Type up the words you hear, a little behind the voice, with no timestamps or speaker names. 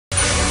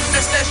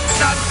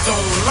I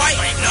don't like.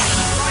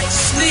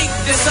 Sneak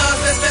this up,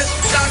 that's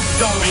I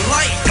don't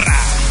like.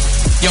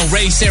 Yo,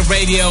 Ready Set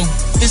Radio.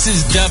 This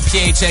is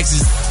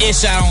WPHX's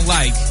Ish I Don't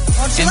Like.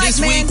 And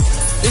this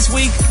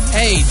week,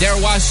 hey,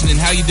 Daryl Washington,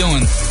 how you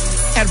doing?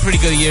 Had a pretty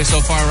good year so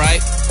far,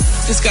 right?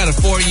 Just got a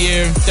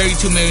 4-year,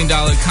 $32 million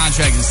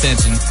contract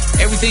extension.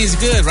 Everything's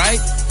good,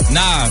 right?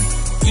 Nah,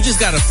 you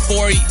just got a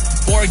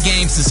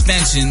four-game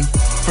suspension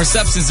for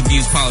substance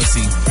abuse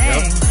policy.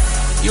 Dang.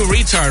 You a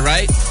retard,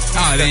 right?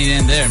 Oh, it ain't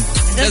end there.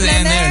 It doesn't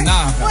end there?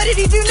 Nah. What did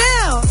he do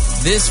now?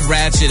 This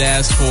ratchet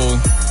ass fool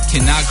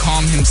cannot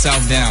calm himself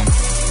down.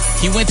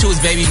 He went to his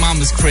baby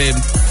mama's crib,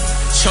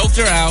 choked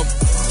her out,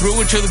 threw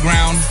her to the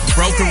ground,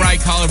 broke her right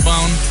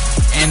collarbone,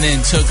 and then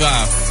took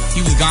off.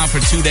 He was gone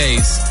for 2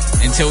 days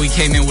until he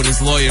came in with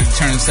his lawyer to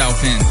turn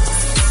himself in.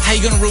 How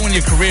you gonna ruin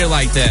your career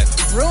like that?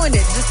 Ruined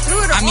it. Just threw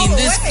it all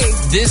away.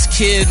 This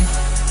kid,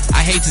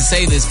 I hate to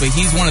say this, but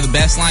he's one of the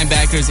best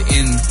linebackers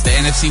in the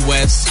NFC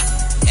West.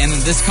 And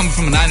this coming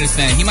from a Niners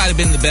fan, he might have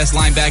been the best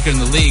linebacker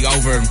in the league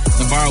over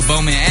Navarro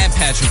Bowman and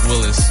Patrick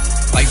Willis.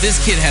 Like, this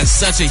kid has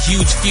such a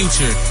huge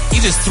future.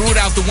 He just threw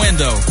it out the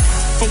window.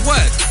 For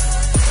what?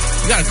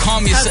 You gotta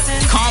calm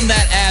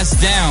that ass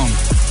down.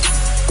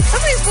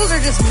 Some of these fools are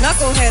just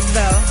knuckleheads,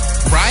 though.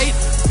 Right?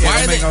 Yeah,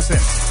 that makes no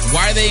sense.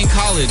 Why are they in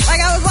college?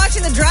 Like, I was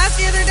watching the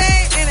draft the other day,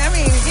 and I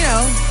mean, you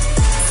know,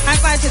 high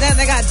five to them.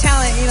 They got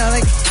talent, you know,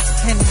 they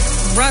can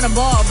run a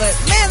ball, but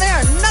man, they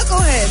are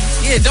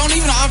knuckleheads. Yeah, don't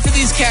even offer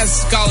these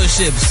cats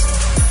scholarships.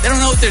 They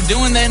don't know what they're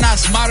doing. They're not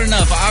smart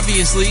enough,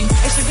 obviously.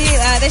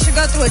 They should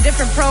go through a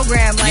different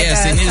program, like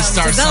yes, they need to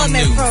start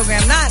development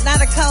program, not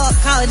a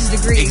college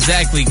degree.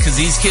 Exactly, because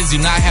these kids do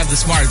not have the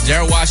smarts.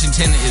 Daryl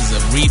Washington is a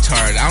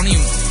retard. I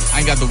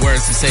ain't got the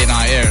words to say it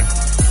on air.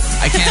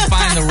 I can't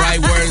find the right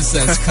words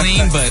that's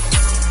clean, but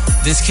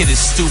this kid is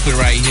stupid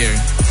right here.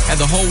 Had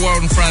the whole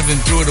world in front of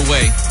him, threw it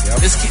away.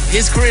 Yep.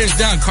 His career's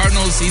done.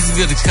 Cardinals, he's a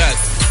good cut.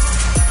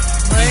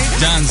 He's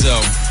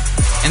donezo.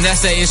 And that's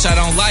that ish I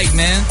don't like,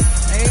 man.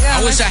 There you go.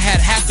 I wish I had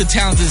half the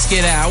talent this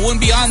kid had. I wouldn't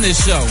be on this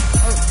show.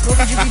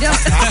 What would you be doing?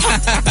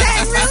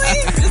 Dang,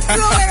 really?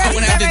 I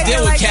wouldn't have to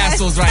deal with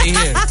castles right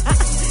here.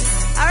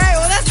 All right,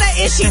 well, that's that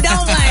ish you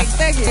don't like.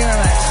 Thank you very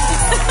much.